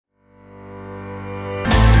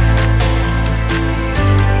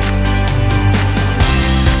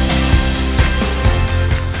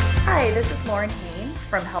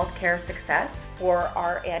healthcare success for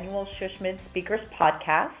our annual Shushmid Speakers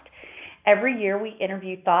podcast. Every year we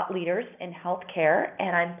interview thought leaders in healthcare,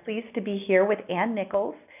 and I'm pleased to be here with Ann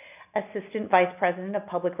Nichols, Assistant Vice President of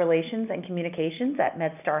Public Relations and Communications at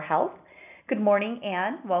MedStar Health. Good morning,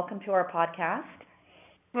 Ann. Welcome to our podcast.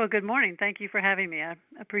 Well, good morning. Thank you for having me. I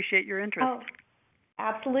appreciate your interest. Oh,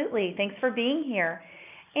 absolutely. Thanks for being here.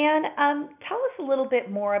 And tell us a little bit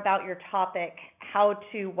more about your topic, how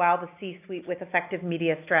to wow the C-suite with effective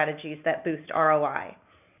media strategies that boost ROI.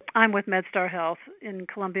 I'm with MedStar Health in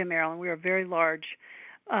Columbia, Maryland. We are a very large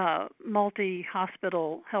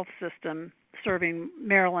multi-hospital health system serving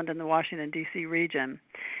Maryland and the Washington, D.C. region.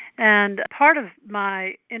 And part of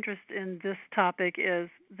my interest in this topic is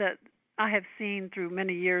that I have seen through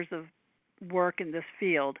many years of work in this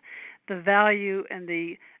field the value and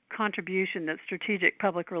the contribution that strategic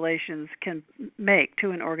public relations can make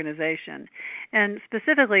to an organization. And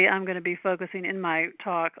specifically, I'm going to be focusing in my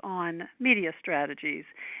talk on media strategies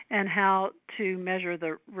and how to measure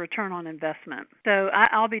the return on investment. So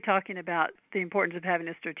I'll be talking about the importance of having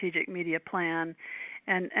a strategic media plan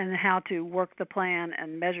and how to work the plan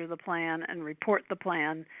and measure the plan and report the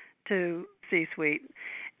plan to C-suite.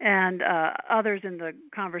 And others in the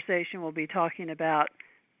conversation will be talking about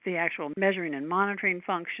the actual measuring and monitoring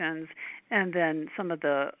functions, and then some of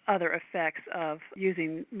the other effects of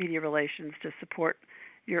using media relations to support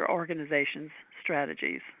your organization's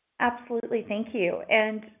strategies. Absolutely. Thank you.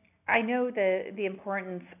 And I know the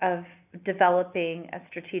importance of developing a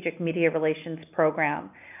strategic media relations program.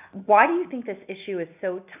 Why do you think this issue is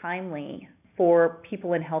so timely for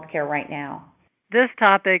people in healthcare right now? This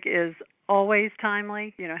topic is always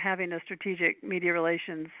timely. Having a strategic media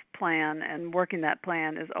relations plan and working that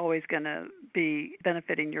plan is always going to be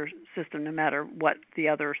benefiting your system no matter what the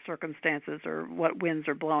other circumstances or what winds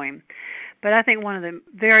are blowing. But I think one of the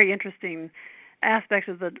very interesting aspects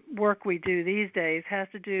of the work we do these days has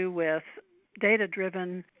to do with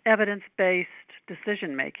data-driven, evidence-based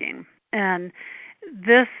decision-making. And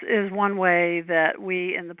this is one way that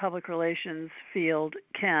we in the public relations field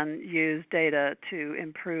can use data to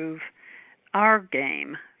improve our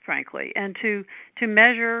game, frankly, and to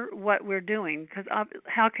measure what we're doing, because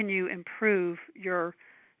how can you improve your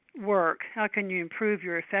work? How can you improve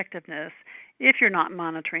your effectiveness if you're not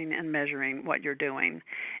monitoring and measuring what you're doing?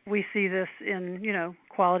 We see this in,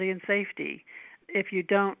 quality and safety. If you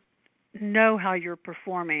don't know how you're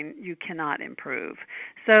performing, you cannot improve.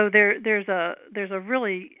 So there's a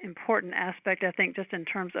really important aspect, I think, just in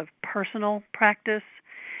terms of personal practice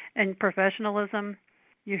and professionalism.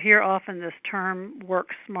 You hear often this term, work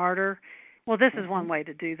smarter. Well, this is one way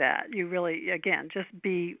to do that. You really, again, just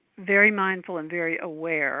be very mindful and very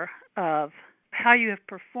aware of how you have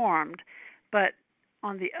performed. But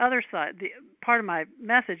on the other side, the part of my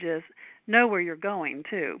message is know where you're going,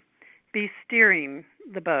 too. Be steering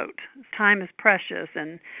the boat. Time is precious,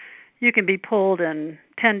 and you can be pulled in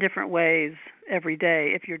 10 different ways every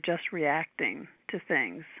day if you're just reacting to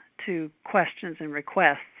things, to questions and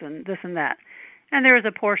requests and this and that. And there is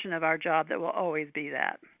a portion of our job that will always be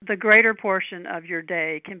that. The greater portion of your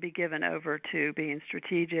day can be given over to being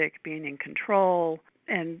strategic, being in control,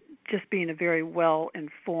 and just being a very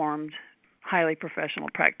well-informed, highly professional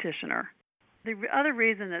practitioner. The other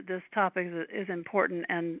reason that this topic is important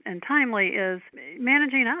and timely is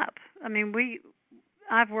managing up. I mean,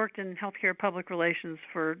 I've worked in healthcare public relations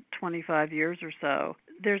for 25 years or so.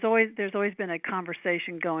 There's always been a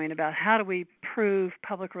conversation going about how do we prove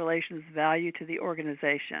public relations value to the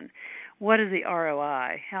organization? What is the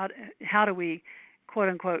ROI? How do we, quote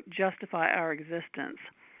unquote, justify our existence?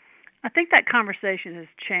 I think that conversation has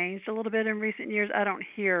changed a little bit in recent years. I don't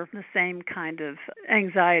hear the same kind of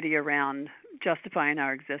anxiety around justifying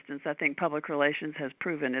our existence. I think public relations has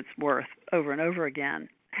proven its worth over and over again.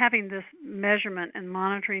 Having this measurement and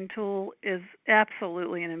monitoring tool is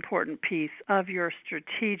absolutely an important piece of your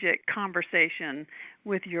strategic conversation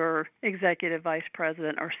with your executive vice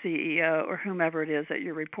president or CEO or whomever it is that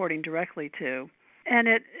you're reporting directly to. And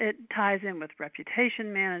it ties in with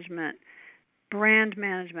reputation management, brand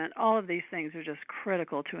management. All of these things are just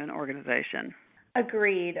critical to an organization.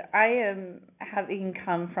 Agreed. I am, having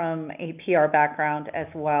come from a PR background as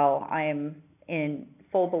well, I am in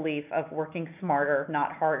full belief of working smarter,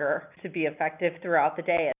 not harder, to be effective throughout the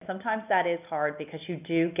day. Sometimes that is hard because you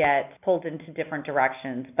do get pulled into different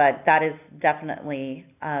directions, but that is definitely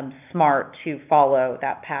smart to follow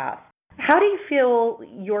that path. How do you feel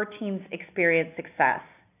your team's experienced success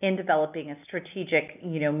in developing a strategic,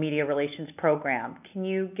 media relations program? Can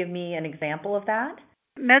you give me an example of that?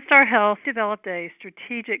 MedStar Health developed a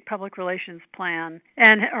strategic public relations plan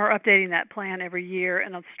and are updating that plan every year,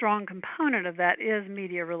 and a strong component of that is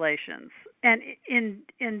media relations. And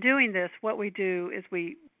in doing this, what we do is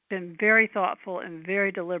we've been very thoughtful and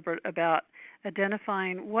very deliberate about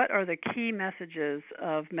identifying what are the key messages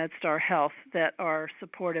of MedStar Health that are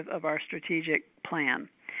supportive of our strategic plan.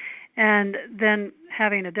 And then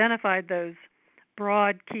having identified those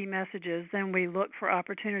broad key messages, then we look for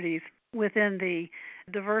opportunities within the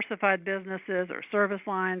diversified businesses or service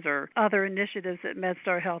lines or other initiatives that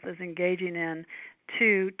MedStar Health is engaging in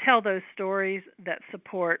to tell those stories that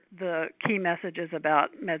support the key messages about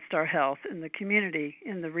MedStar Health in the community,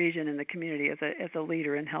 in the region, in the community as a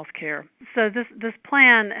leader in healthcare. So this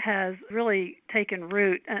plan has really taken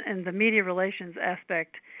root, and the media relations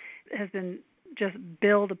aspect has been just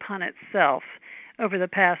built upon itself over the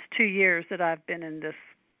past 2 years that I've been in this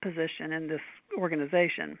position, in this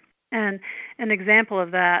organization. And an example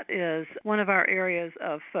of that is one of our areas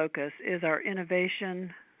of focus is our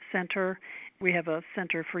innovation center. We have a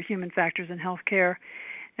Center for Human Factors in Healthcare,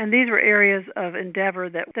 and these were areas of endeavor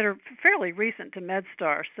that are fairly recent to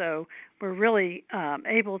MedStar, so we're really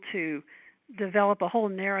able to develop a whole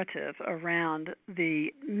narrative around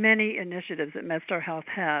the many initiatives that MedStar Health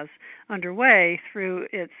has underway through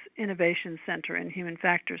its Innovation Center and Human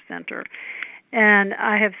Factors Center. And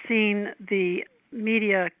I have seen the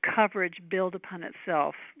media coverage build upon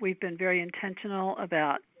itself. We've been very intentional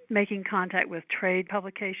about making contact with trade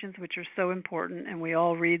publications, which are so important, and we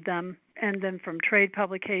all read them. And then from trade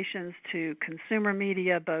publications to consumer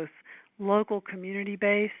media, both local,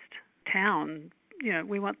 community-based, town.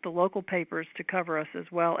 We want the local papers to cover us as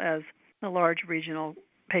well as the large regional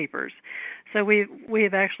papers. So we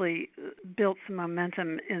have actually built some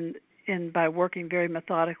momentum in by working very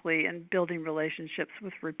methodically and building relationships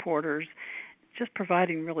with reporters, just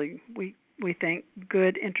providing really, we think,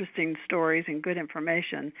 good, interesting stories and good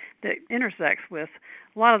information that intersects with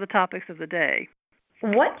a lot of the topics of the day.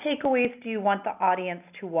 What takeaways do you want the audience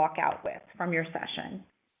to walk out with from your session?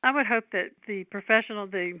 I would hope that the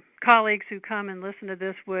colleagues who come and listen to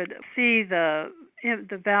this would see the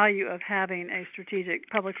value of having a strategic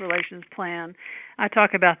public relations plan. I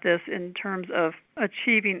talk about this in terms of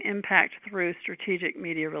achieving impact through strategic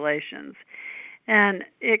media relations. And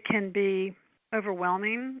it can be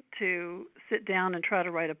overwhelming to sit down and try to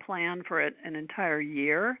write a plan for an entire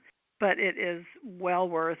year, but it is well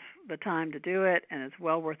worth the time to do it, and it's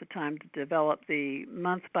well worth the time to develop the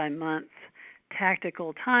month-by-month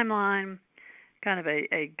tactical timeline, kind of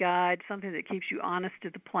a guide, something that keeps you honest to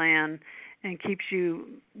the plan and keeps you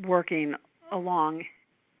working along,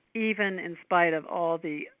 even in spite of all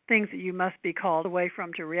the things that you must be called away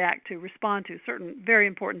from to react to, respond to certain very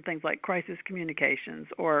important things like crisis communications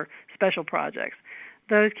or special projects.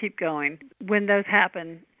 Those keep going. When those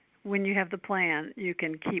happen, when you have the plan, you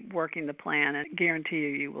can keep working the plan and guarantee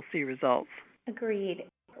you will see results. Agreed.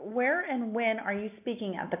 Where and when are you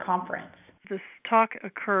speaking at the conference? This talk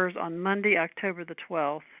occurs on Monday, October the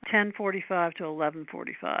 12th, 10:45 to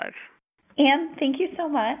 11:45. Anne, thank you so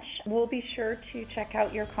much. We'll be sure to check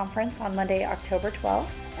out your conference on Monday, October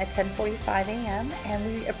 12th at 10:45 a.m., and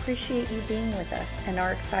we appreciate you being with us and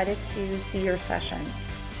are excited to see your session.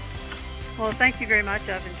 Well, thank you very much.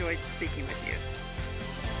 I've enjoyed speaking with you.